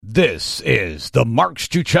This is the Mark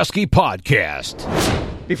Struczewski Podcast.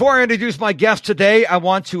 Before I introduce my guest today, I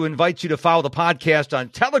want to invite you to follow the podcast on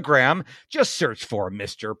Telegram. Just search for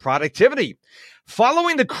Mr. Productivity.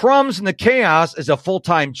 Following the crumbs and the chaos is a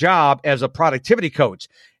full-time job as a productivity coach.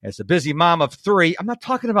 As a busy mom of three, I'm not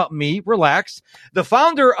talking about me, relax. The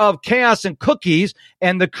founder of Chaos and Cookies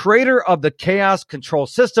and the creator of the Chaos Control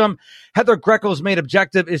System, Heather Greco's main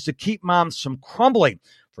objective is to keep moms from crumbling.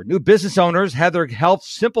 For new business owners, Heather helps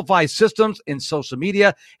simplify systems in social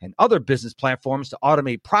media and other business platforms to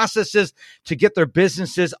automate processes to get their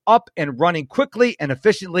businesses up and running quickly and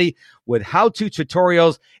efficiently with how-to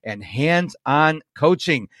tutorials and hands-on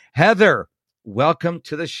coaching. Heather, welcome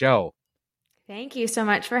to the show. Thank you so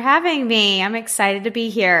much for having me. I'm excited to be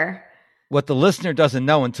here. What the listener doesn't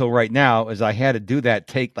know until right now is I had to do that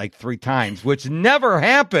take like 3 times, which never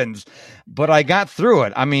happens, but I got through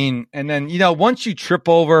it. I mean, and then, once you trip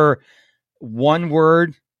over one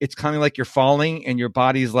word, it's kind of like you're falling and your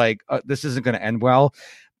body's like, this isn't going to end well.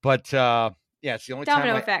 But it's the only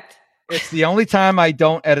domino effect. It's the only time I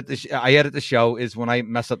don't edit I edit the show is when I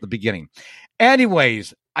mess up the beginning.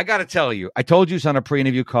 Anyways, I got to tell you, I told you it's on a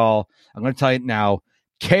pre-interview call. I'm going to tell you now,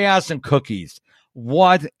 Chaos and Cookies.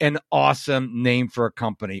 What an awesome name for a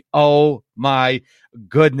company. Oh my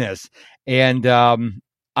goodness. And I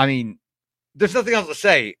mean, there's nothing else to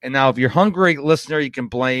say. And now if you're hungry, listener, you can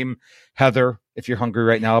blame Heather if you're hungry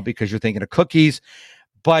right now because you're thinking of cookies.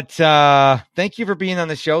 But thank you for being on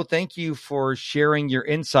the show. Thank you for sharing your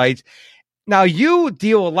insights. Now, you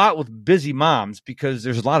deal a lot with busy moms because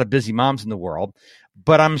there's a lot of busy moms in the world.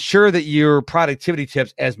 But I'm sure that your productivity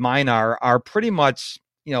tips, as mine are pretty much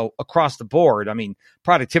across the board. I mean,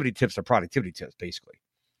 productivity tips are productivity tips, basically.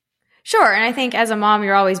 Sure. And I think as a mom,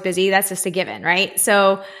 you're always busy. That's just a given, right?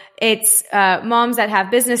 So it's moms that have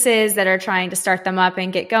businesses that are trying to start them up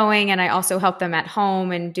and get going. And I also help them at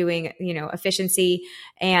home and doing, efficiency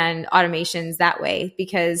and automations that way,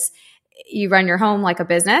 because you run your home like a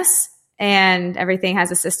business and everything has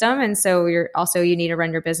a system. And so you need to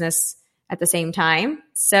run your business at the same time.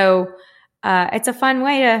 So it's a fun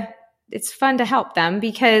way it's fun to help them,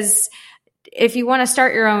 because if you want to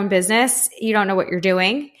start your own business, you don't know what you're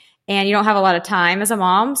doing and you don't have a lot of time as a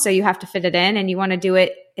mom. So you have to fit it in and you want to do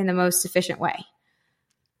it in the most efficient way.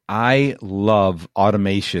 I love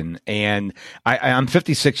automation, and I'm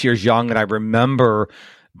 56 years young, and I remember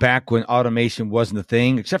back when automation wasn't a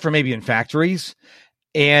thing, except for maybe in factories.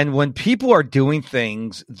 And when people are doing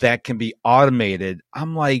things that can be automated,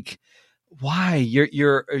 I'm like, why?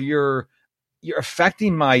 You're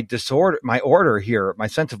affecting my order here, my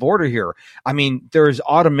sense of order here. I mean, there's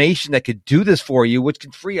automation that could do this for you, which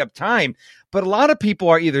can free up time. But a lot of people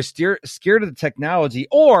are either scared of the technology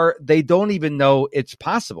or they don't even know it's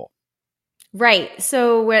possible. Right.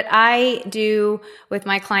 So what I do with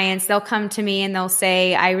my clients, they'll come to me and they'll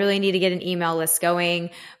say, I really need to get an email list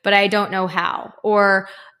going, but I don't know how. Or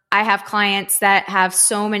I have clients that have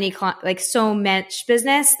so much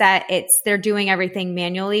business that they're doing everything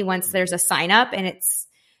manually once there's a sign up, and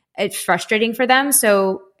it's frustrating for them.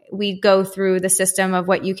 So we go through the system of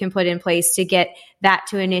what you can put in place to get that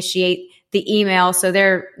to initiate the email. So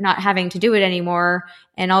they're not having to do it anymore.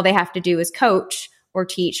 And all they have to do is coach or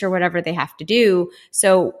teach or whatever they have to do.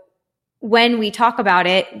 So when we talk about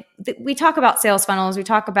it, we talk about sales funnels, we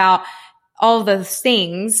talk about all those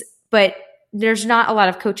things, but there's not a lot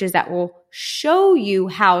of coaches that will show you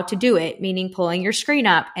how to do it, meaning pulling your screen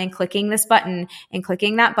up and clicking this button and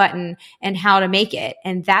clicking that button and how to make it.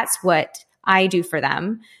 And that's what I do for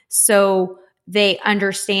them. So they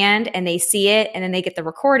understand and they see it, and then they get the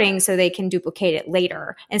recording so they can duplicate it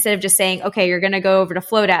later instead of just saying, okay, you're going to go over to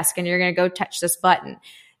Flowdesk and you're going to go touch this button.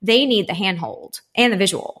 They need the handhold and the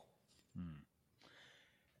visual.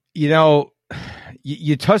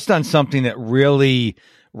 You touched on something that really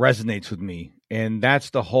resonates with me, and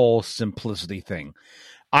that's the whole simplicity thing.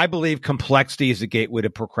 I believe complexity is a gateway to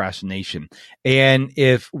procrastination. And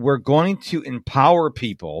if we're going to empower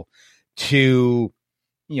people to,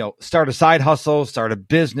 start a side hustle, start a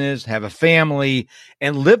business, have a family,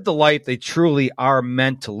 and live the life they truly are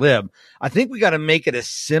meant to live, I think we got to make it as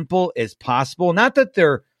simple as possible. Not that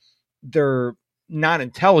they're not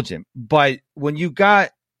intelligent, but when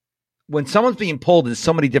someone's being pulled in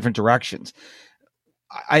so many different directions,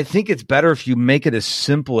 I think it's better if you make it as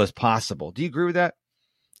simple as possible. Do you agree with that?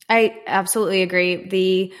 I absolutely agree.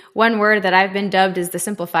 The one word that I've been dubbed is the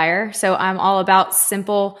simplifier. So I'm all about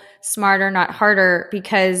simple, smarter, not harder,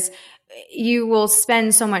 because you will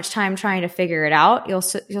spend so much time trying to figure it out. You'll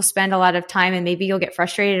spend a lot of time and maybe you'll get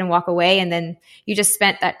frustrated and walk away. And then you just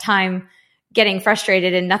spent that time getting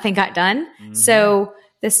frustrated and nothing got done. Mm-hmm. So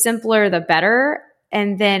the simpler, the better.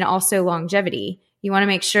 And then also longevity. You want to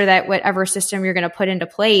make sure that whatever system you're going to put into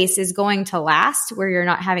place is going to last, where you're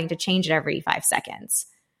not having to change it every 5 seconds.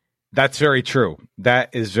 That's very true.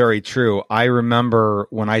 That is very true. I remember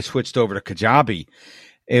when I switched over to Kajabi,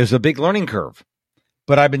 it was a big learning curve,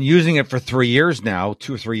 but I've been using it for 3 years now,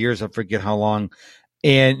 2 or 3 years. I forget how long.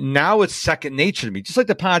 And now it's second nature to me, just like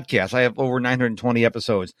the podcast. I have over 920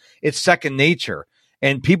 episodes. It's second nature.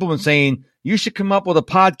 And people have been saying, you should come up with a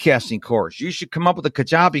podcasting course. You should come up with a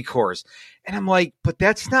Kajabi course. And I'm like, but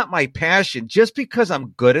that's not my passion. Just because I'm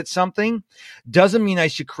good at something doesn't mean I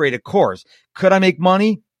should create a course. Could I make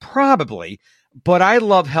money? Probably. But I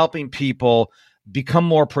love helping people become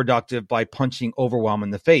more productive by punching overwhelm in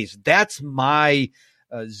the face. That's my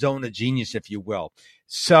zone of genius, if you will.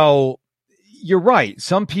 So you're right.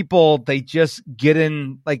 Some people, they just get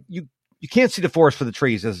in, like you can't see the forest for the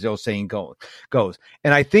trees, as the old saying goes.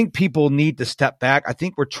 And I think people need to step back. I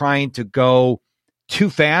think we're trying to go too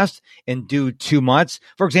fast and do too much.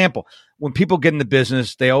 For example, when people get into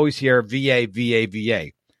business, they always hear VA, VA,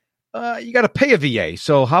 VA. You got to pay a VA.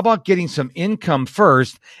 So how about getting some income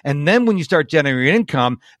first? And then when you start generating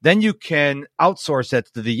income, then you can outsource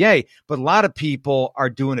that to the VA. But a lot of people are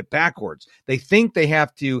doing it backwards. They think they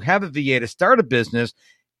have to have a VA to start a business.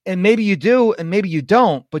 And maybe you do, and maybe you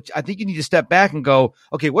don't. But I think you need to step back and go,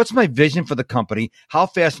 okay, what's my vision for the company? How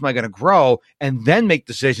fast am I going to grow? And then make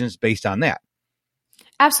decisions based on that.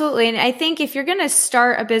 Absolutely. And I think if you're going to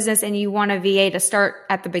start a business and you want a VA to start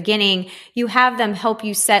at the beginning, you have them help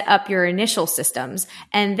you set up your initial systems,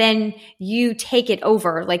 and then you take it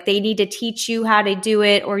over. Like, they need to teach you how to do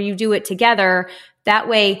it, or you do it together. That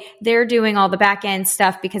way they're doing all the back end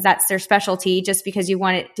stuff because that's their specialty, just because you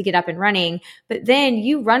want it to get up and running. But then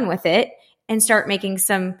you run with it and start making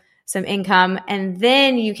some income, and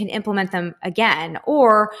then you can implement them again,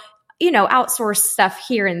 or outsource stuff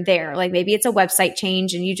here and there. Like, maybe it's a website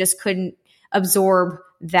change and you just couldn't absorb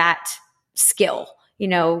that skill,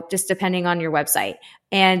 just depending on your website.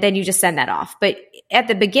 And then you just send that off. But at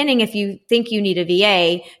the beginning, if you think you need a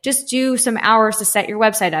VA, just do some hours to set your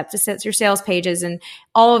website up, to set your sales pages and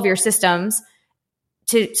all of your systems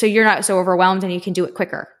so you're not so overwhelmed and you can do it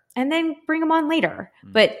quicker. And then bring them on later.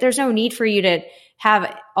 But there's no need for you to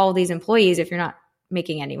have all these employees if you're not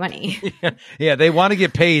making any money. Yeah, they want to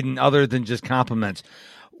get paid, and other than just compliments.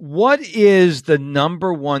 What is the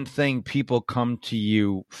number one thing people come to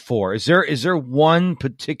you for? Is there one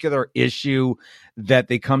particular issue that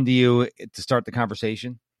they come to you to start the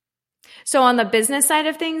conversation? So on the business side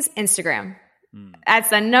of things, Instagram. That's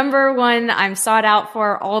the number one I'm sought out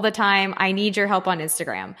for all the time. I need your help on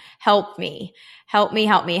Instagram. Help me. Help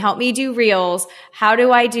me do reels. How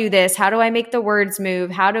do I do this? How do I make the words move?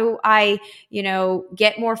 How do I,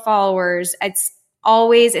 get more followers? It's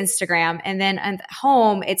always Instagram. And then at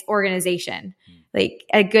home, it's organization, like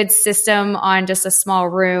a good system on just a small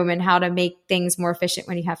room, and how to make things more efficient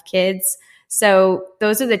when you have kids. So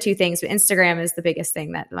those are the two things. But Instagram is the biggest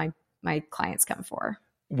thing that my clients come for.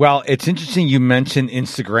 Well, it's interesting you mentioned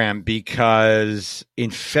Instagram, because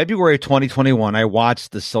in February 2021, I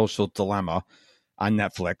watched The Social Dilemma on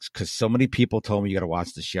Netflix because so many people told me you got to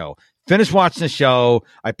watch the show. Finished watching the show.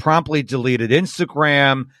 I promptly deleted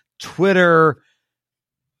Instagram, Twitter,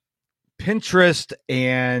 Pinterest,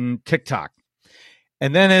 and TikTok.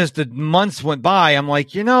 And then as the months went by, I'm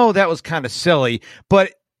like, that was kind of silly.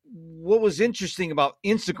 But what was interesting about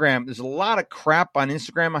Instagram, there's a lot of crap on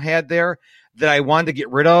Instagram I had there that I wanted to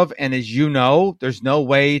get rid of. And as you know, there's no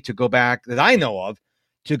way to go back that I know of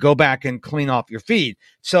to go back and clean off your feed.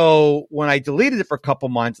 So when I deleted it for a couple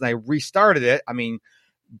months and I restarted it,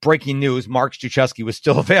 breaking news, Mark Struczewski was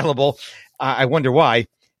still available. I wonder why.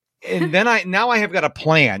 And then I have got a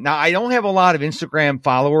plan. Now, I don't have a lot of Instagram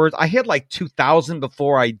followers. I had like 2,000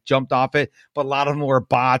 before I jumped off it, but a lot of them were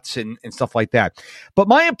bots and stuff like that. But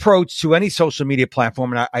my approach to any social media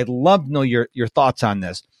platform, and I'd love to know your thoughts on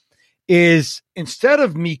this, is instead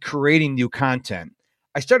of me creating new content,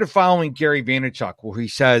 I started following Gary Vaynerchuk, where he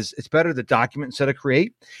says it's better to document instead of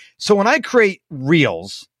create. So when I create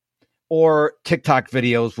reels or TikTok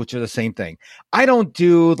videos, which are the same thing, I don't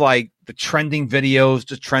do like the trending videos,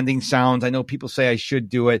 the trending sounds. I know people say I should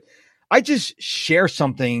do it. I just share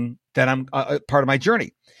something that I'm a part of my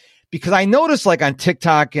journey. Because I notice, like on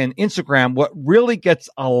TikTok and Instagram, what really gets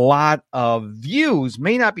a lot of views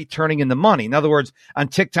may not be turning into money. In other words, on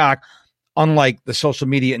TikTok, unlike the social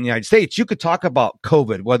media in the United States, you could talk about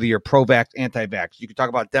COVID, whether you're pro-vax, anti-vax. You could talk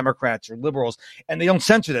about Democrats or liberals, and they don't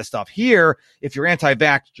censor that stuff. Here, if you're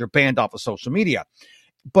anti-vax, you're banned off of social media.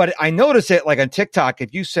 But I notice it, like on TikTok,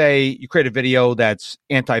 if you say you create a video that's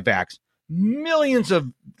anti-vax, millions of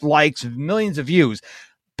likes, millions of views.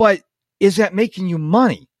 But is that making you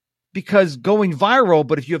money? Because going viral,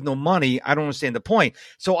 but if you have no money, I don't understand the point.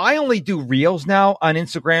 So I only do reels now on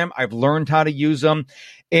Instagram. I've learned how to use them.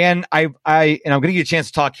 And I'm going to give you a chance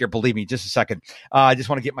to talk here. Believe me, just a second. I just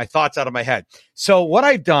want to get my thoughts out of my head. So what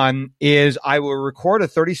I've done is I will record a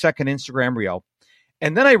 30-second Instagram reel.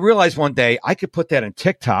 And then I realized one day I could put that in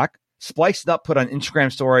TikTok, splice it up, put on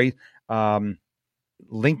Instagram story,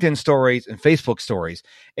 LinkedIn stories, and Facebook stories,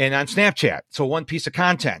 and on Snapchat. So one piece of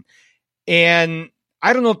content. And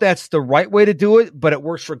I don't know if that's the right way to do it, but it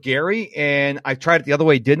works for Gary. And I tried it the other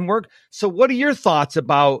way. It didn't work. So what are your thoughts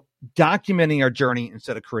about documenting our journey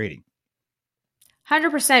instead of creating?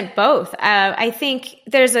 100% both. I think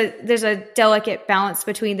there's a delicate balance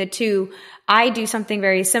between the two. I do something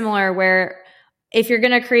very similar where if you're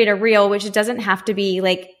going to create a reel, which it doesn't have to be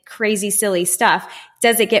like crazy, silly stuff,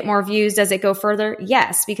 does it get more views? Does it go further?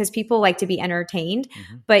 Yes, because people like to be entertained.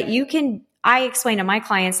 Mm-hmm. But I explain to my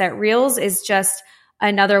clients that reels is just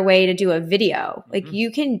another way to do a video. Like mm-hmm.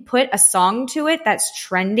 you can put a song to it that's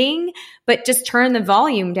trending, but just turn the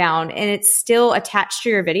volume down and it's still attached to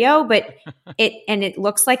your video, but it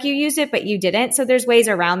looks like you used it, but you didn't. So there's ways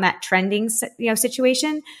around that trending,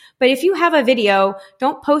 situation. But if you have a video,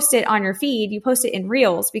 don't post it on your feed. You post it in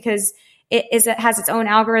reels because it has its own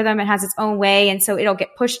algorithm. It has its own way. And so it'll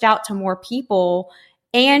get pushed out to more people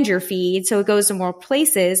and your feed. So it goes to more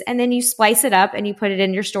places and then you splice it up and you put it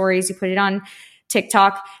in your stories. You put it on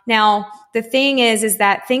TikTok. Now, the thing is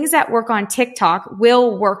that things that work on TikTok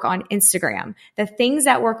will work on Instagram. The things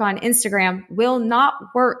that work on Instagram will not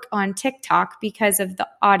work on TikTok because of the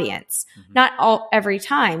audience. Mm-hmm. Not every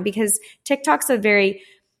time, because TikTok's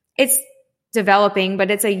it's developing,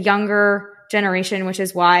 but it's a younger generation, which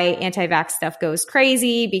is why anti-vax stuff goes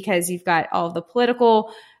crazy because you've got all of the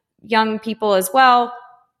political young people as well.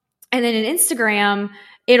 And then in Instagram,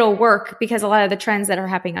 it'll work because a lot of the trends that are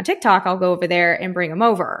happening on TikTok, I'll go over there and bring them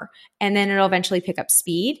over. And then it'll eventually pick up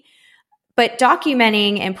speed. But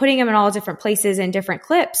documenting and putting them in all different places in different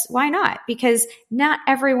clips, why not? Because not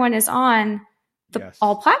everyone is on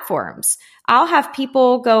all platforms. I'll have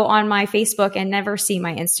people go on my Facebook and never see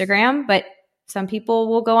my Instagram, but some people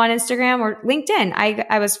will go on Instagram or LinkedIn.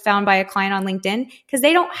 I was found by a client on LinkedIn because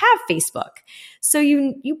they don't have Facebook. So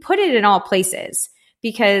you put it in all places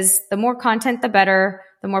because the more content, the better.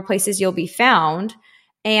 The more places you'll be found.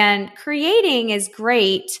 And creating is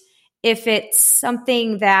great if it's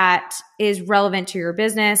something that is relevant to your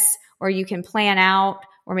business or you can plan out,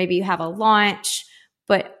 or maybe you have a launch.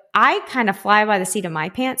 But I kind of fly by the seat of my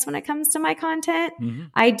pants when it comes to my content. Mm-hmm.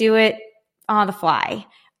 I do it on the fly.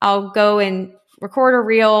 I'll go and record a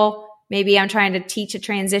reel. Maybe I'm trying to teach a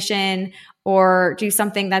transition or do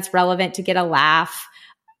something that's relevant to get a laugh.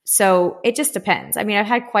 So it just depends. I mean, I've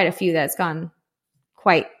had quite a few that's gone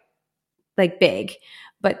quite like big,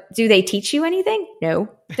 but do they teach you anything? No,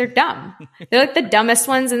 they're dumb. They're like the dumbest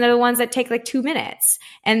ones. And they're the ones that take like 2 minutes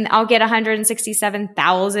and I'll get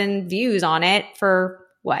 167,000 views on it for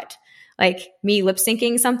what? Like me lip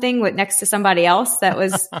syncing something with next to somebody else that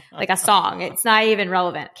was like a song. It's not even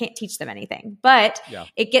relevant. Can't teach them anything, but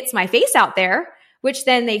it gets my face out there, which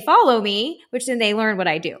then they follow me, which then they learn what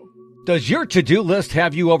I do. Does your to-do list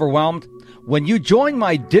have you overwhelmed? When you join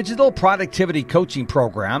my digital productivity coaching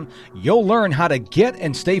program, you'll learn how to get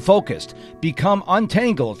and stay focused, become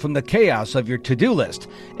untangled from the chaos of your to-do list,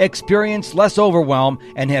 experience less overwhelm,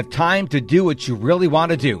 and have time to do what you really want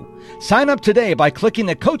to do. Sign up today by clicking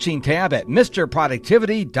the coaching tab at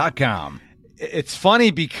MrProductivity.com. It's funny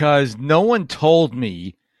because no one told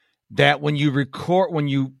me that when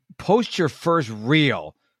you post your first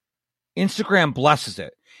reel, Instagram blesses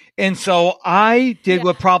it. And so I did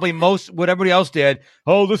what everybody else did.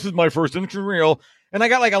 Oh, this is my first Instagram reel. And I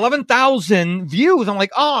got like 11,000 views. I'm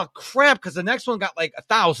like, oh crap. Cause the next one got like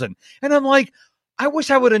 1,000. And I'm like, I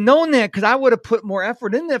wish I would have known that because I would have put more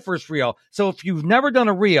effort in that first reel. So if you've never done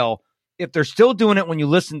a reel, if they're still doing it when you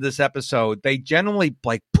listen to this episode, they generally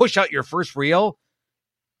like push out your first reel.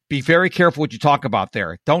 Be very careful what you talk about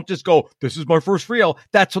there. Don't just go, this is my first reel.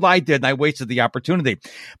 That's what I did, and I wasted the opportunity.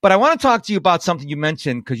 But I want to talk to you about something you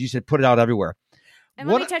mentioned because you said put it out everywhere. And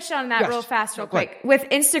let me touch on that real fast, real quick. With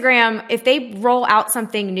Instagram, if they roll out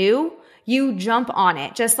something new, you jump on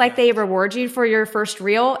it. Just like they reward you for your first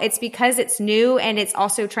reel, it's because it's new and it's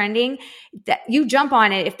also trending. That you jump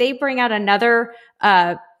on it. If they bring out another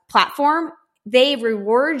platform, they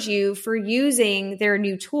reward you for using their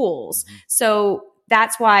new tools. Mm-hmm. So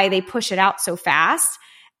that's why they push it out so fast.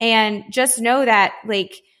 And just know that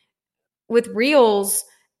like with reels,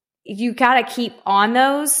 you got to keep on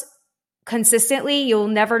those consistently. You'll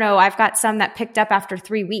never know. I've got some that picked up after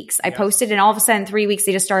 3 weeks. I posted and all of a sudden 3 weeks,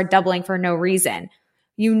 they just started doubling for no reason.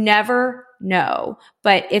 You never know.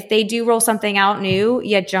 But if they do roll something out new,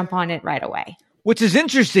 you jump on it right away. Which is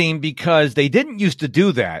interesting because they didn't used to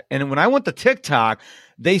do that. And when I went to TikTok,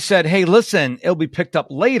 they said, hey, listen, it'll be picked up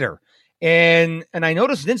later. And I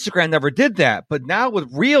noticed Instagram never did that. But now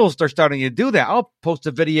with Reels, they're starting to do that. I'll post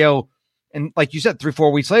a video, and like you said,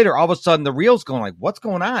 3-4 weeks later, all of a sudden the Reels going like, what's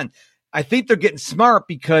going on? I think they're getting smart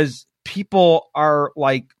because people are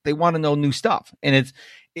like, they want to know new stuff. And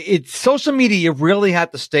it's social media. You really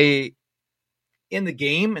have to stay in the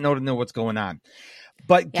game in order to know what's going on.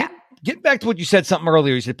 But get back to what you said something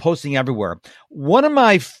earlier. You said posting everywhere. One of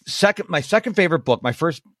my second favorite book, my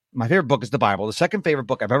favorite book is the Bible. The second favorite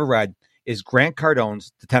book I've ever read is Grant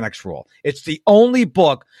Cardone's The 10X Rule. It's the only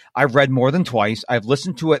book I've read more than twice. I've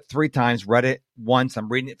listened to it 3 times, read it once. I'm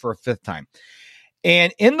reading it for a 5th time.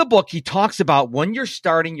 And in the book, he talks about when you're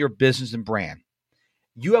starting your business and brand,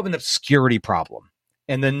 you have an obscurity problem.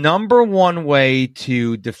 And the number one way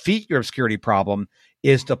to defeat your obscurity problem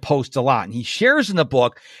is to post a lot. And he shares in the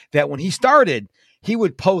book that when he started, he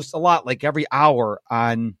would post a lot, like every hour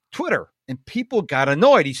on Twitter. And people got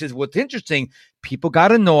annoyed. He says, what's interesting, people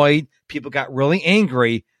got annoyed. People got really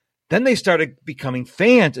angry. Then they started becoming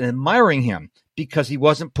fans and admiring him because he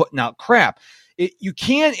wasn't putting out crap. You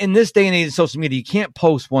can't, in this day and age of social media, you can't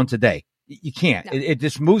post once a day. You can't. No. It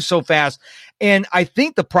just moves so fast. And I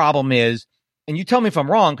think the problem is, and you tell me if I'm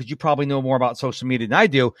wrong, because you probably know more about social media than I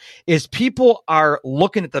do, is people are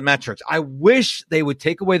looking at the metrics. I wish they would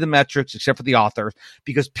take away the metrics, except for the authors,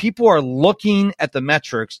 because people are looking at the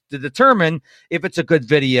metrics to determine if it's a good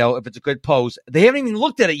video, if it's a good post. They haven't even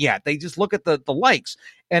looked at it yet. They just look at the likes.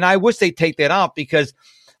 And I wish they'd take that out because,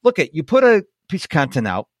 look, you put a piece of content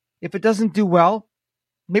out. If it doesn't do well,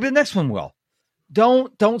 maybe the next one will.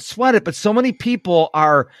 Don't sweat it. But so many people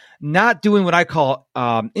are not doing what I call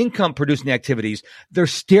income producing activities. They're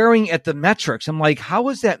staring at the metrics. I'm like, how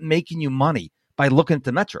is that making you money by looking at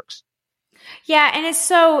the metrics? Yeah. And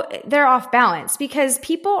they're off balance because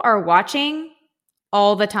people are watching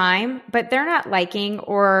all the time, but they're not liking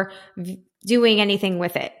or doing anything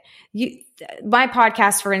with it. My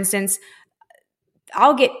podcast, for instance,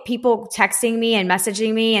 I'll get people texting me and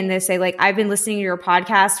messaging me and they say like, I've been listening to your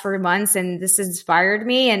podcast for months and this inspired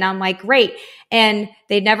me. And I'm like, great. And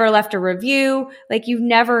they never left a review. Like you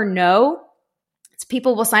never know.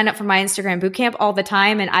 People will sign up for my Instagram bootcamp all the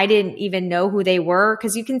time. And I didn't even know who they were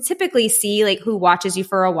because you can typically see like who watches you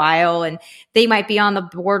for a while and they might be on the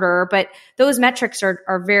border, but those metrics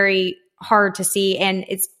are very hard to see. And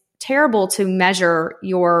it's terrible to measure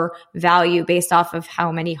your value based off of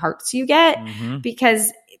how many hearts you get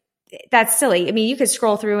because that's silly. I mean, you could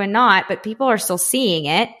scroll through and not, but people are still seeing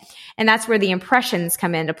it. And that's where the impressions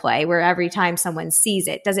come into play, where every time someone sees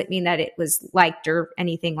it, doesn't mean that it was liked or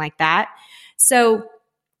anything like that. So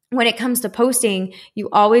when it comes to posting, you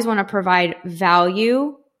always want to provide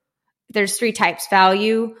value. There's 3 types: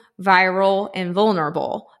 value, viral, and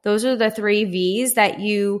vulnerable. Those are the 3 V's that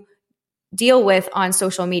you deal with on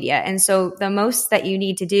social media. And so the most that you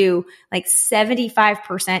need to do, like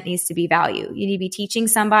 75% needs to be value. You need to be teaching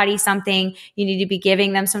somebody something. You need to be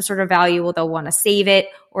giving them some sort of value, or they'll want to save it,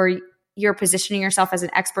 or you're positioning yourself as an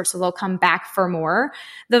expert so they'll come back for more.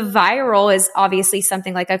 The viral is obviously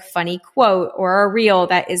something like a funny quote or a reel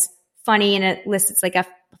that is funny and it elicits like a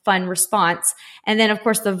fun response. And then of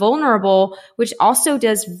course the vulnerable, which also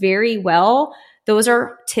does very well. Those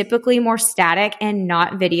are typically more static and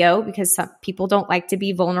not video because some people don't like to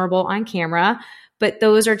be vulnerable on camera, but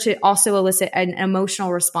those are to also elicit an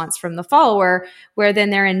emotional response from the follower where then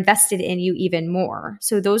they're invested in you even more.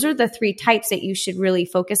 So those are the 3 types that you should really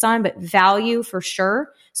focus on, but value for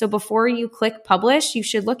sure. So before you click publish, you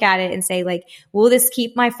should look at it and say like, will this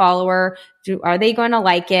keep my follower? Are they going to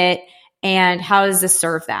like it? And how does this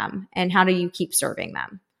serve them? And how do you keep serving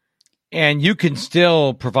them? And you can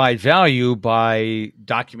still provide value by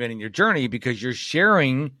documenting your journey because you're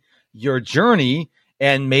sharing your journey,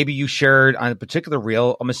 and maybe you shared on a particular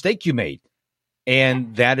reel a mistake you made,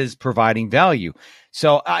 and that is providing value.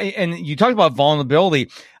 So, and you talked about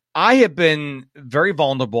vulnerability. I have been very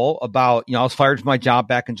vulnerable about, I was fired from my job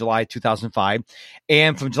back in July 2005,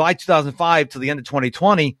 and from July 2005 to the end of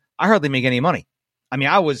 2020, I hardly make any money. I mean,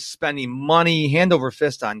 I was spending money hand over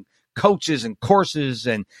fist on coaches and courses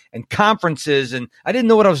and conferences, and I didn't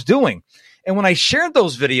know what I was doing. And when I shared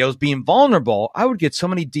those videos being vulnerable, I would get so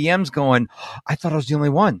many DMs going, I thought I was the only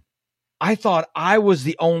one. I thought I was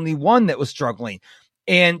the only one that was struggling.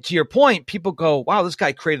 And to your point, people go, wow, this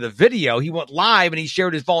guy created a video. He went live and he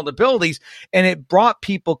shared his vulnerabilities, and it brought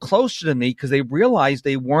people closer to me because they realized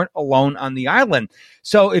they weren't alone on the island.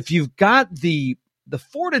 So if you've got the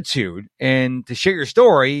fortitude and to share your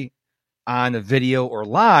story, on a video or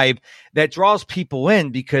live that draws people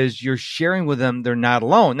in because you're sharing with them they're not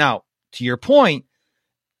alone. Now, to your point,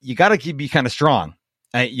 you got to be kind of strong.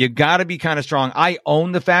 You got to be kind of strong. I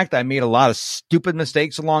own the fact that I made a lot of stupid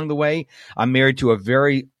mistakes along the way. I'm married to a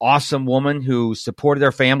very awesome woman who supported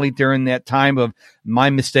our family during that time of my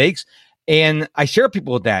mistakes. And I share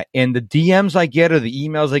people with that. And the DMs I get or the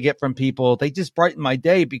emails I get from people, they just brighten my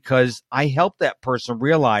day because I help that person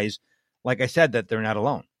realize, like I said, that they're not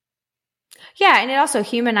alone. Yeah. And it also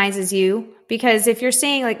humanizes you because if you're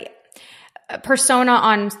seeing like a persona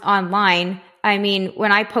online, I mean,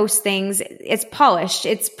 when I post things, it's polished,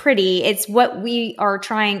 it's pretty, it's what we are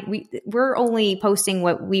trying. We're only posting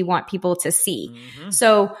what we want people to see. Mm-hmm.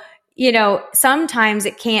 So, sometimes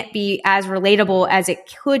it can't be as relatable as it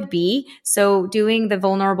could be. So doing the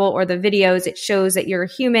vulnerable or the videos, it shows that you're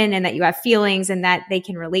human and that you have feelings and that they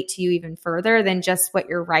can relate to you even further than just what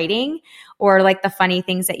you're writing or like the funny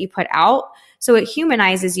things that you put out. So it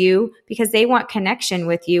humanizes you because they want connection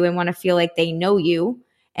with you and want to feel like they know you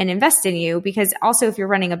and invest in you. Because also if you're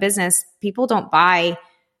running a business, people don't buy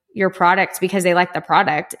your product because they like the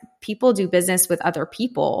product. People do business with other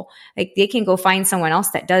people. Like they can go find someone else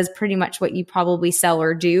that does pretty much what you probably sell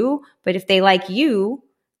or do. But if they like you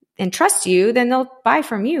and trust you, then they'll buy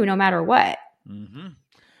from you no matter what. Mm-hmm.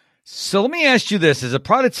 So let me ask you this. As a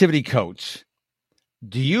productivity coach,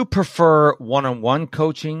 do you prefer one-on-one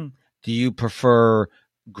coaching? Do you prefer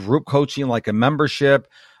group coaching like a membership?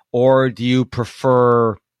 Or do you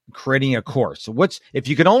prefer creating a course? So if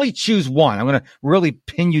you could only choose one, I'm going to really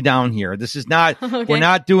pin you down here. This is not, okay. We're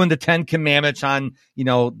not doing the 10 commandments on,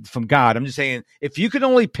 from God. I'm just saying, if you could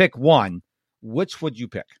only pick one, which would you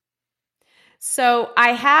pick? So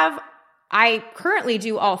I currently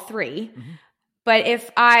do all three, mm-hmm.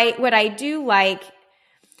 But what I do like,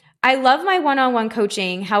 I love my one-on-one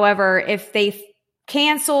coaching. However, if they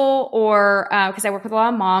cancel or, cause I work with a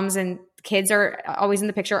lot of moms and kids are always in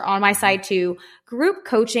the picture on my side too. Group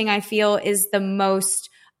coaching, I feel, is the most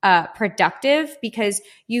productive because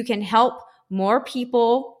you can help more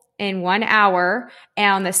people in 1 hour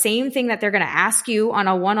and on the same thing that they're going to ask you on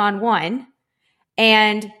a one-on-one.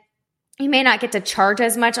 And you may not get to charge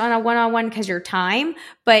as much on a one-on-one because your time,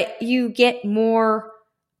 but you get more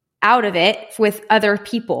out of it with other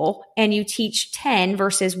people and you teach 10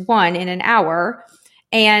 versus 1 in an hour.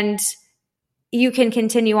 And you can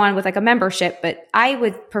continue on with like a membership, but I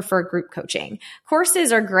would prefer group coaching.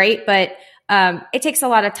 Courses are great, but it takes a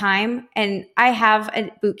lot of time. And I have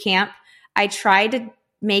a boot camp. I try to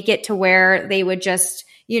make it to where they would just,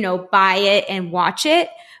 buy it and watch it.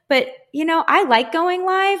 But, I like going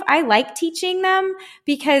live. I like teaching them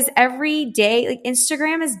because every day, like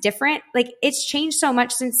Instagram is different. Like it's changed so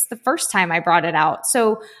much since the first time I brought it out.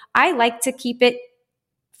 So I like to keep it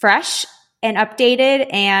fresh and updated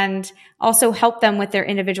and also help them with their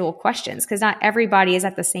individual questions because not everybody is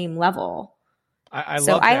at the same level. I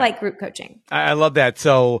like group coaching. I love that.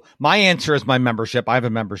 So my answer is my membership. I have a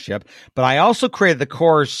membership, but I also created the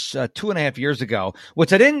course 2.5 years ago,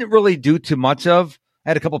 which I didn't really do too much of. I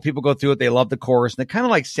had a couple of people go through it. They loved the course and it kind of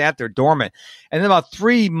like sat there dormant. And then about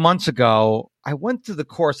 3 months ago, I went through the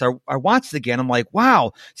course. I watched it again. I'm like,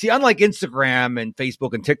 wow. See, unlike Instagram and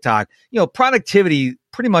Facebook and TikTok, productivity,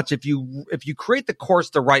 pretty much if you create the course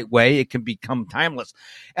the right way, it can become timeless.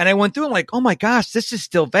 And I went through and like, oh my gosh, this is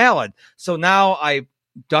still valid. So now I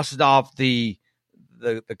dusted off the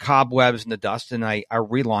cobwebs and the dust and I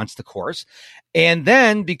relaunched the course. And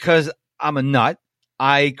then because I'm a nut,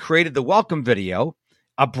 I created the welcome video,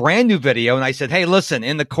 a brand new video. And I said, hey, listen,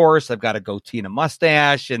 in the course, I've got a goatee and a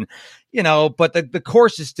mustache and, but the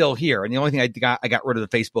course is still here. And the only thing I got rid of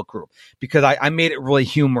the Facebook group because I made it really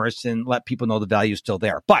humorous and let people know the value is still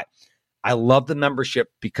there. But I love the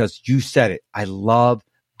membership because you said it. I love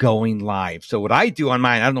going live. So what I do on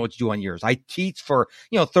mine, I don't know what you do on yours. I teach for,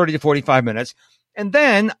 30 to 45 minutes. And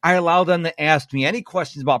then I allow them to ask me any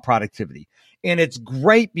questions about productivity. And it's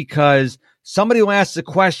great because somebody will ask the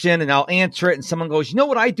question and I'll answer it. And someone goes, you know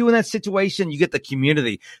what I do in that situation? You get the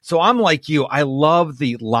community. So I'm like you. I love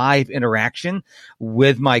the live interaction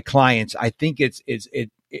with my clients. I think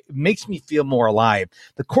it makes me feel more alive.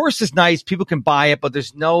 The course is nice. People can buy it, but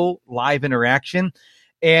there's no live interaction.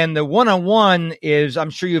 And the one-on-one is,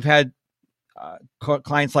 I'm sure you've had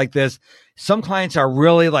clients like this. Some clients are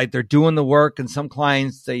really like they're doing the work, and some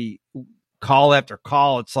clients, they call after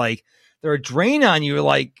call. It's like they're a drain on you.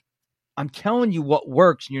 Like, I'm telling you what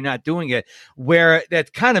works and you're not doing it, where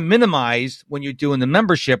that's kind of minimized when you're doing the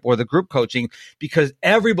membership or the group coaching because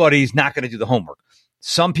everybody's not going to do the homework.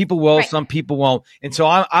 Some people will, right. Some people won't. And so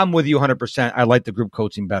I'm with you 100%. I like the group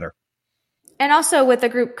coaching better. And also with the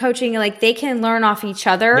group coaching, like they can learn off each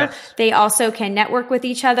other. Yes. They also can network with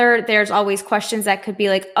each other. There's always questions that could be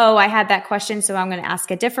like, oh, I had that question, so I'm going to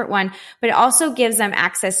ask a different one. But it also gives them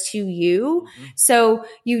access to you. Mm-hmm. So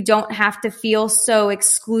you don't have to feel so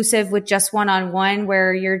exclusive with just one-on-one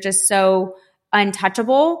where you're just so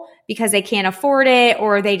untouchable because they can't afford it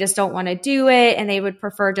or they just don't want to do it and they would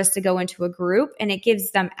prefer just to go into a group, and it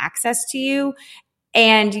gives them access to you.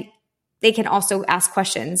 And they can also ask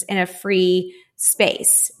questions in a free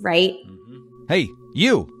space, right? Mm-hmm. Hey,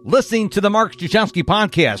 you listening to the Mark Struczewski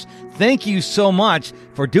podcast. Thank you so much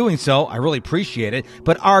for doing so. I really appreciate it.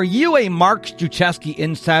 But are you a Mark Struczewski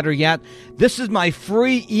insider yet? This is my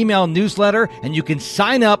free email newsletter, and you can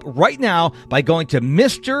sign up right now by going to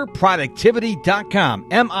MrProductivity.com.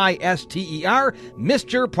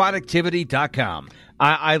 MISTER, MrProductivity.com.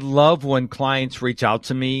 I love when clients reach out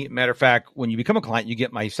to me. Matter of fact, when you become a client, you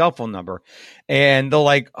get my cell phone number and they're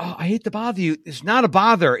like, oh, I hate to bother you. It's not a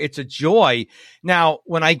bother. It's a joy. Now,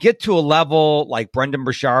 when I get to a level like Brendan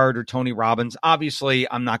Burchard or Tony Robbins,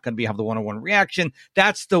 obviously I'm not going to have the one-on-one reaction.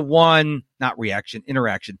 That's the one, not reaction,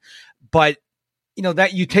 interaction. But you know,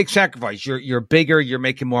 that you take sacrifice. You're bigger, you're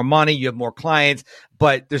making more money, you have more clients,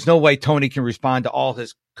 but there's no way Tony can respond to all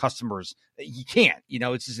his customers. He can't,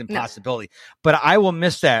 it's just impossibility. No. But I will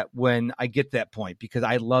miss that when I get to that point because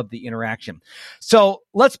I love the interaction. So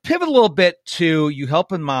let's pivot a little bit to you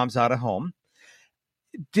helping moms out of home.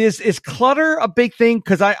 Is clutter a big thing?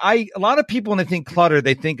 Because a lot of people, when they think clutter,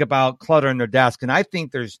 they think about clutter in their desk. And I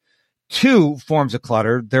think there's two forms of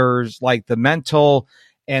clutter. There's like the mental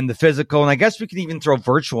and the physical. And I guess we can even throw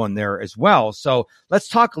virtual in there as well. So let's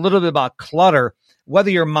talk a little bit about clutter,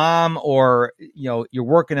 whether you're mom or, you're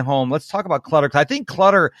working at home. Let's talk about clutter. 'Cause I think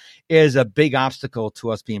clutter is a big obstacle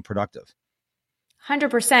to us being productive.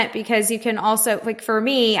 100%, because you can also, like for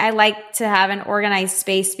me, I like to have an organized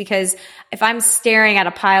space because if I'm staring at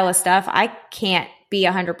a pile of stuff, I can't be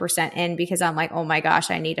 100% in because I'm like, oh my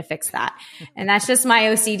gosh, I need to fix that. And that's just my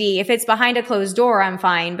OCD. If it's behind a closed door, I'm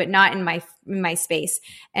fine, but not in my space.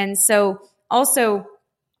 And so also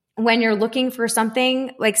when you're looking for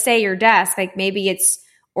something, like say your desk, like maybe it's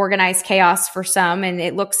organized chaos for some and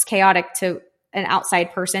it looks chaotic to an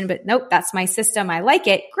outside person, but nope, that's my system. I like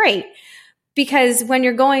it. Great. Because when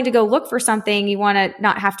you're going to go look for something, you want to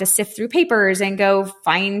not have to sift through papers and go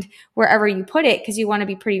find wherever you put it because you want to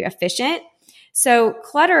be pretty efficient. So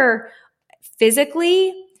clutter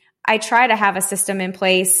physically, I try to have a system in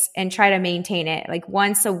place and try to maintain it. Like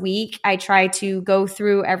once a week, I try to go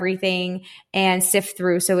through everything and sift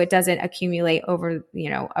through so it doesn't accumulate over,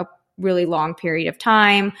 a really long period of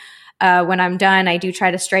time. When I'm done, I do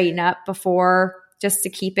try to straighten up before just to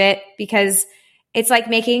keep it because it's like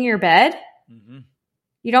making your bed. Mm-hmm.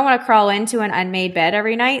 You don't want to crawl into an unmade bed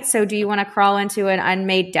every night. So do you want to crawl into an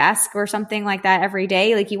unmade desk or something like that every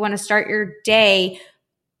day? Like you want to start your day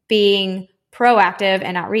being proactive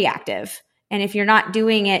and not reactive. And if you're not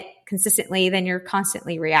doing it consistently, then you're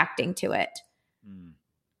constantly reacting to it.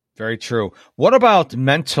 Very true. What about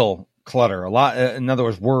mental clutter? In other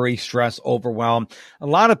words, worry, stress, overwhelm. A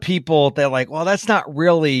lot of people, they're like, well, that's not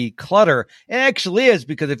really clutter. It actually is,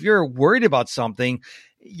 because if you're worried about something,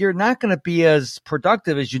 you're not going to be as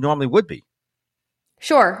productive as you normally would be.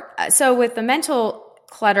 Sure. So with the mental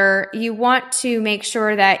clutter, you want to make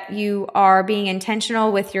sure that you are being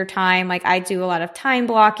intentional with your time. Like I do a lot of time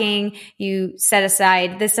blocking. You set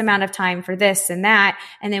aside this amount of time for this and that.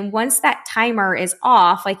 And then once that timer is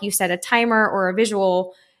off, like you set a timer or a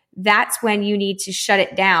visual, that's when you need to shut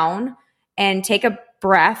it down and take a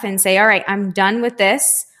breath and say, all right, I'm done with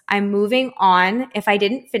this. I'm moving on. If I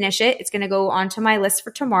didn't finish it, it's going to go onto my list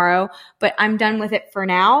for tomorrow, but I'm done with it for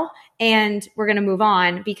now. And we're going to move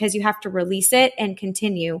on because you have to release it and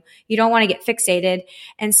continue. You don't want to get fixated.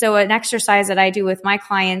 And so an exercise that I do with my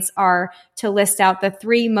clients are to list out the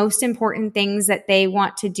 3 most important things that they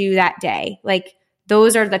want to do that day. Like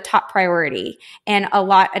those are the top priority, and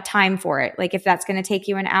allot a time for it. Like if that's going to take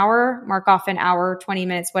you an hour, mark off an hour, 20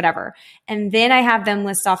 minutes, whatever. And then I have them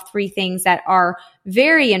list off 3 things that are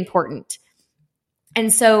very important.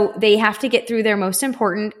 And so they have to get through their most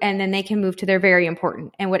important, and then they can move to their very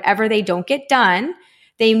important. And whatever they don't get done,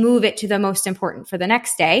 they move it to the most important for the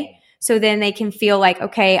next day. So then they can feel like,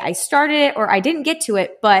 okay, I started it or I didn't get to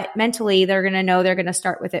it, but mentally they're going to know they're going to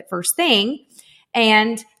start with it first thing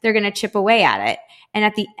and they're going to chip away at it. And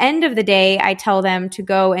at the end of the day, I tell them to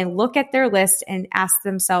go and look at their list and ask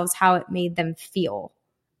themselves how it made them feel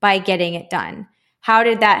by getting it done. How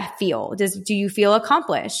did that feel? Do you feel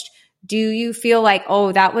accomplished? Do you feel like,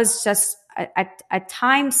 oh, that was just a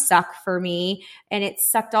time suck for me and it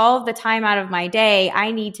sucked all of the time out of my day.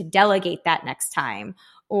 I need to delegate that next time.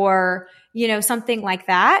 or, something like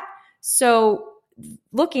that. So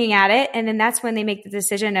looking at it, and then that's when they make the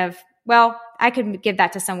decision of, well, I could give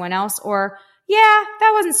that to someone else, or yeah,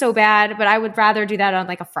 that wasn't so bad, but I would rather do that on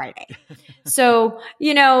like a Friday. So,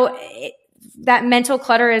 that mental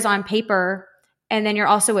clutter is on paper, and then you're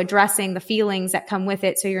also addressing the feelings that come with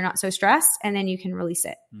it. So you're not so stressed, and then you can release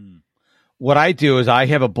it. What I do is I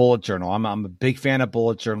have a bullet journal. I'm a big fan of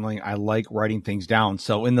bullet journaling. I like writing things down.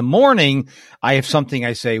 So in the morning, I have something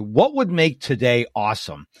I say, what would make today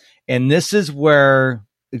awesome? And this is where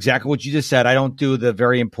exactly what you just said. I don't do the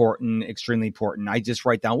very important, extremely important. I just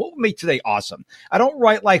write down what would make today awesome. I don't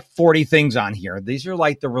write like 40 things on here. These are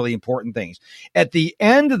like the really important things. At the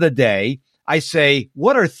end of the day, I say,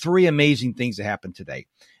 what are 3 amazing things that happened today?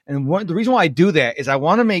 And the reason why I do that is I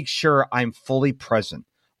want to make sure I'm fully present.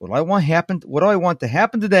 What do I want to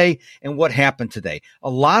happen today, and what happened today? A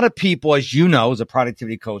lot of people, as you know, as a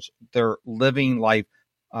productivity coach, they're living life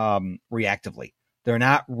reactively. They're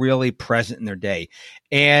not really present in their day.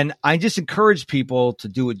 And I just encourage people to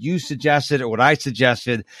do what you suggested or what I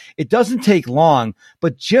suggested. It doesn't take long,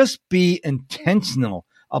 but just be intentional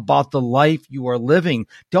about the life you are living.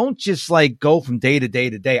 Don't just like go from day to day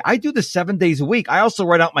to day. I do this 7 days a week. I also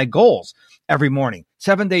write out my goals every morning,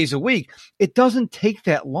 7 days a week. It doesn't take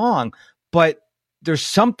that long, but there's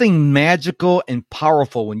something magical and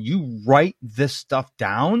powerful when you write this stuff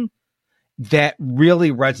down that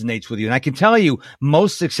really resonates with you. And I can tell you,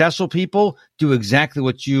 most successful people do exactly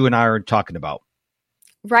what you and I are talking about.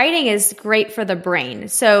 Writing is great for the brain.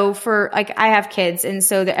 So I have kids, and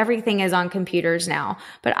so everything is on computers now,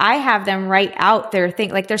 but I have them write out their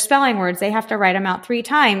their spelling words. They have to write them out 3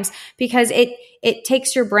 times because it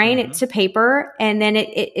takes your brain to paper, and then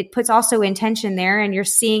it puts also intention there, and you're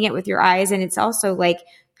seeing it with your eyes. And it's also like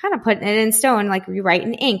kind of putting it in stone. Like you write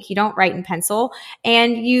in ink, you don't write in pencil,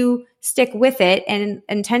 and you stick with it. And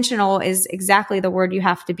intentional is exactly the word you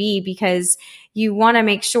have to be, because you want to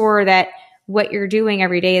make sure that what you're doing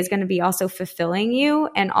every day is going to be also fulfilling you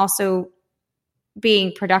and also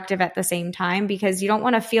being productive at the same time, because you don't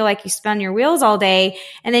want to feel like you spun your wheels all day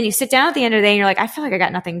and then you sit down at the end of the day and you're like, I feel like I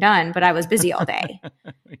got nothing done, but I was busy all day.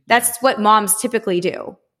 That's what moms typically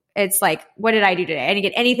do. It's like, what did I do today? I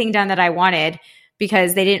didn't get anything done that I wanted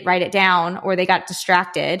because they didn't write it down or they got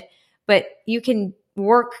distracted. But you can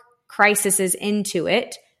work crises into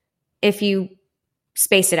it if you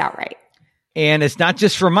space it out right. And it's not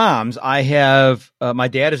just for moms. I have, my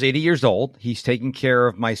dad is 80 years old. He's taking care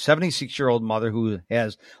of my 76-year-old mother who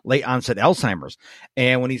has late onset Alzheimer's.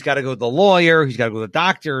 And when he's got to go to the lawyer, he's got to go to the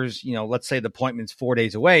doctors, let's say the appointment's 4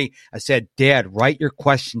 days away. I said, Dad, write your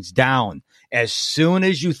questions down. As soon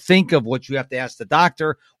as you think of what you have to ask the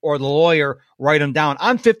doctor or the lawyer, write them down.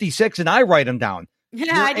 I'm 56 and I write them down.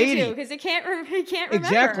 Yeah, I do too, because he can't remember.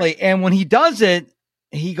 Exactly. And when he does it,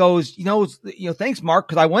 he goes, thanks, Mark,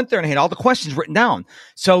 because I went there and I had all the questions written down.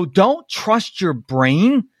 So don't trust your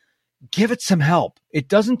brain. Give it some help. It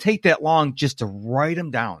doesn't take that long just to write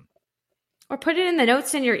them down. Or put it in the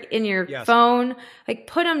notes in your phone. Like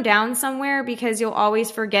put them down somewhere, because you'll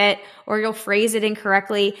always forget or you'll phrase it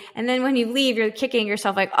incorrectly. And then when you leave, you're kicking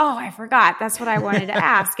yourself like, oh, I forgot. That's what I wanted to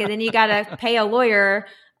ask. And then you got to pay a lawyer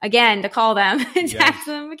again to call them and ask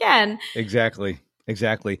them again. Exactly.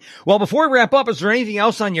 Well, before we wrap up, is there anything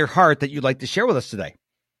else on your heart that you'd like to share with us today?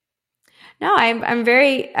 No, I'm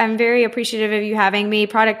very appreciative of you having me.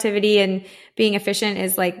 Productivity and being efficient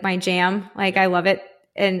is like my jam. Like I love it.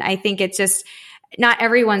 And I think it's just not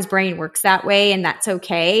everyone's brain works that way, and that's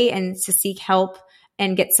okay. And to seek help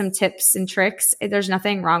and get some tips and tricks, there's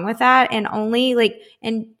nothing wrong with that. And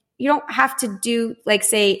and you don't have to do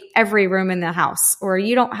say every room in the house, or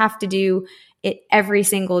you don't have to do it every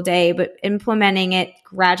single day, but implementing it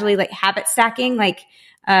gradually, like habit stacking, like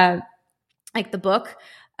the book.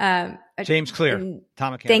 James Clear,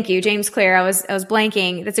 Atomic Habits. Thank you, James Clear. I was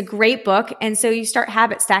blanking. That's a great book. And so you start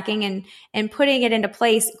habit stacking and putting it into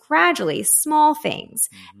place gradually, small things,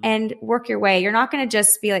 and work your way. You're not going to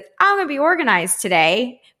just be like, I'm going to be organized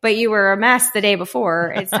today, but you were a mess the day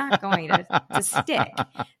before. It's not going to stick.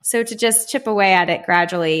 So to just chip away at it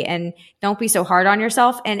gradually, and don't be so hard on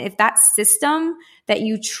yourself. And if that system that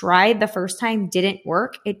you tried the first time didn't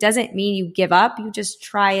work, it doesn't mean you give up. You just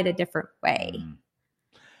try it a different way.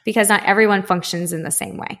 Because not everyone functions in the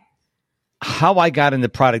same way. How I got into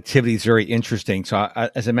productivity is very interesting. So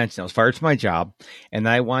as I mentioned, I was fired from my job and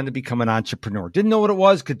I wanted to become an entrepreneur. Didn't know what it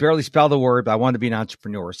was, could barely spell the word, but I wanted to be an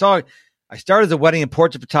entrepreneur. So I started as a wedding and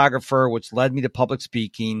portrait photographer, which led me to public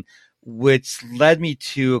speaking, which led me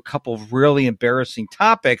to a couple of really embarrassing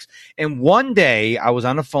topics. And one day I was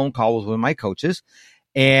on a phone call with one of my coaches,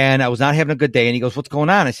 and I was not having a good day. And he goes, "What's going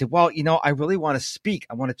on?" I said, "Well, I really want to speak.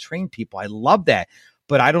 I want to train people. I love that,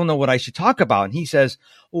 but I don't know what I should talk about." And he says,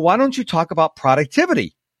 "Well, why don't you talk about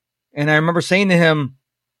productivity?" And I remember saying to him,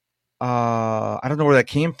 I don't know where that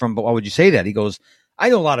came from, but why would you say that? He goes, "I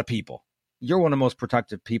know a lot of people. You're one of the most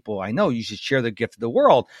productive people I know. You should share the gift of the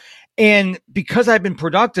world." And because I've been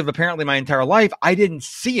productive apparently my entire life, I didn't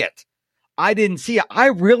see it. I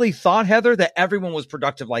really thought, Heather, that everyone was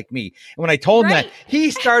productive like me. And when I told him that, he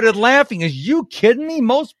started laughing. Is you kidding me?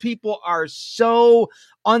 Most people are so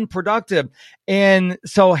unproductive. And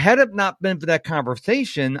so had it not been for that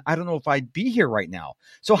conversation, I don't know if I'd be here right now.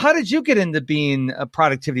 So how did you get into being a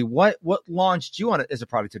productivity? What launched you on it as a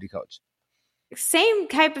productivity coach? Same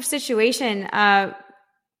type of situation.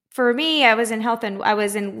 For me, I was in health and I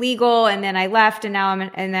was in legal, and then I left, and now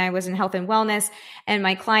and I was in health and wellness, and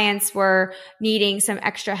my clients were needing some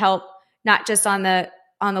extra help, not just on the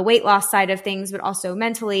weight loss side of things, but also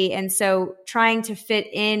mentally. And so trying to fit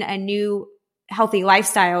in a new healthy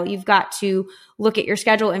lifestyle, you've got to look at your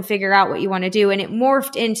schedule and figure out what you want to do. And it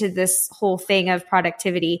morphed into this whole thing of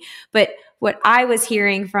productivity. But what I was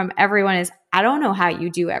hearing from everyone is, I don't know how you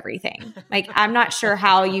do everything. Like, I'm not sure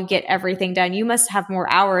how you get everything done. You must have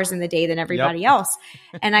more hours in the day than everybody else.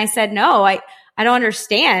 And I said, no, I don't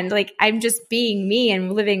understand. Like, I'm just being me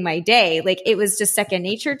and living my day. Like, it was just second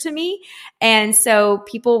nature to me. And so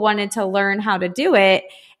people wanted to learn how to do it.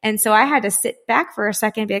 And so I had to sit back for a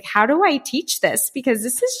second and be like, how do I teach this? Because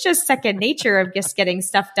this is just second nature of just getting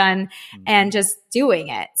stuff done and just doing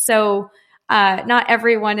it. So not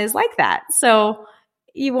everyone is like that. So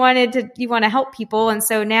you want to help people. And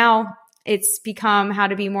so now it's become how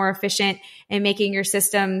to be more efficient in making your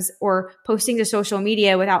systems or posting to social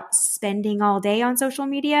media without spending all day on social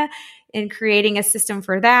media, and creating a system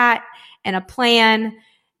for that and a plan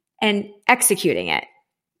and executing it.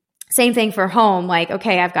 Same thing for home. Like,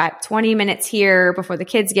 okay, I've got 20 minutes here before the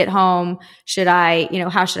kids get home.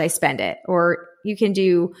 How should I spend it? Or you can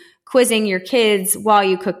do quizzing your kids while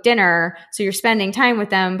you cook dinner. So you're spending time with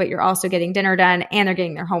them, but you're also getting dinner done, and they're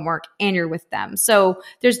getting their homework, and you're with them. So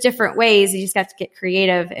there's different ways. You just have to get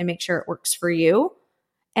creative and make sure it works for you.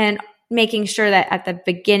 And making sure that at the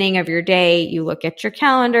beginning of your day, you look at your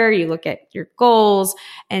calendar, you look at your goals,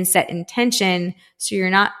 and set intention. So you're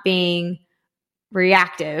not being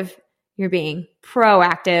reactive, you're being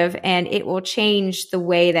proactive, and it will change the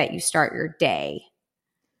way that you start your day,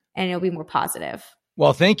 and it'll be more positive.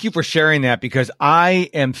 Well, thank you for sharing that, because I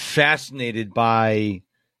am fascinated by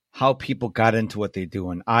how people got into what they're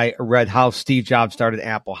doing. I read how Steve Jobs started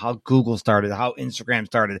Apple, how Google started, how Instagram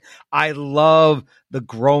started. I love the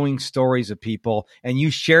growing stories of people, and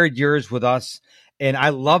you shared yours with us. And I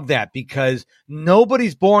love that, because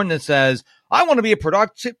nobody's born that says, I want to be a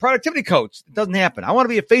productivity coach. It doesn't happen. I want to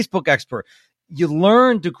be a Facebook expert. You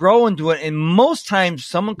learn to grow into it. And most times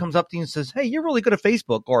someone comes up to you and says, hey, you're really good at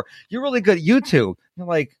Facebook, or you're really good at YouTube. You're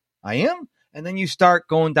like, I am? And then you start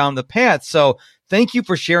going down the path. So thank you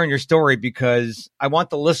for sharing your story, because I want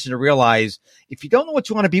the listener to realize, if you don't know what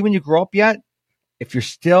you want to be when you grow up yet, if you're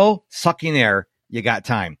still sucking air, you got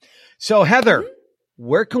time. So Heather,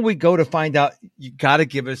 where can we go to find out? You got to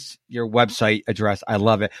give us your website address. I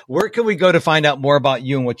love it. Where can we go to find out more about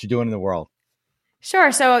you and what you're doing in the world?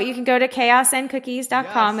 Sure. So you can go to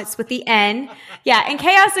chaosandcookies.com. Yes. It's with the N. Yeah. And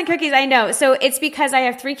chaos and cookies, I know. So it's because I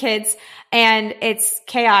have 3 kids and it's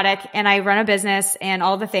chaotic, and I run a business and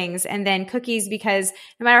all the things. And then cookies, because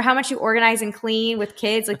no matter how much you organize and clean with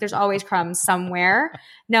kids, like, there's always crumbs somewhere.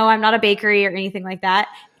 No, I'm not a bakery or anything like that.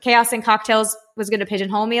 Chaos and cocktails was going to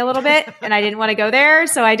pigeonhole me a little bit, and I didn't want to go there.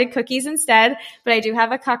 So I did cookies instead, but I do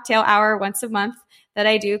have a cocktail hour once a month that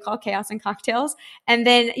I do called Chaos and Cocktails. And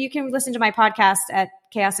then you can listen to my podcast at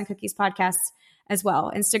Chaos and Cookies Podcasts as well.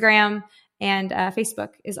 Instagram and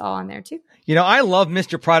Facebook is all on there too. I love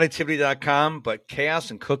MrProductivity.com, but Chaos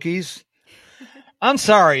and Cookies, I'm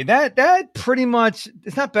sorry, that pretty much,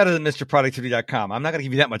 it's not better than MrProductivity.com. I'm not going to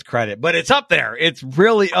give you that much credit, but it's up there. It's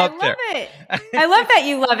really up there. I love it. I love that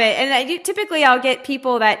you love it. And typically I'll get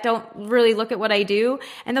people that don't really look at what I do,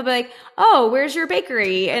 and they'll be like, oh, where's your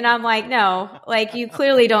bakery? And I'm like, no, like, you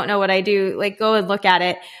clearly don't know what I do. Like, go and look at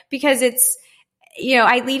it, because it's,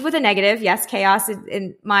 I lead with a negative. Yes, chaos.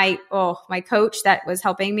 And my coach that was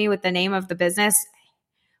helping me with the name of the business,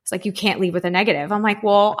 it's like, you can't lead with a negative. I'm like,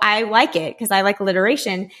 well, I like it because I like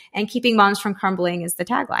alliteration, and keeping moms from crumbling is the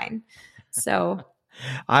tagline. So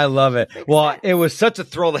I love it. Well, it was such a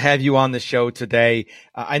thrill to have you on the show today.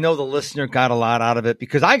 I know the listener got a lot out of it,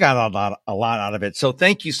 because I got a lot out of it. So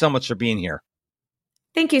thank you so much for being here.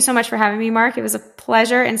 Thank you so much for having me, Mark. It was a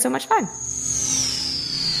pleasure and so much fun.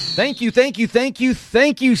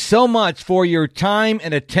 Thank you so much for your time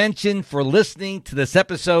and attention for listening to this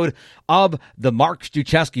episode of the Mark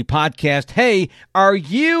Struczewski podcast. Hey, are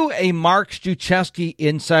you a Mark Struczewski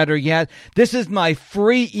insider yet? This is my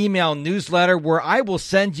free email newsletter where I will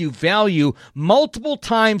send you value multiple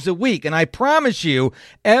times a week. And I promise you,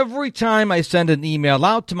 every time I send an email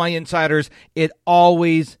out to my insiders, it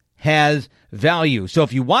always has value. So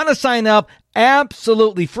if you want to sign up,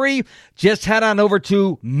 absolutely free, just head on over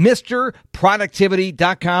to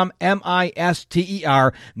MrProductivity.com,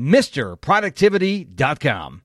 MISTER, MrProductivity.com.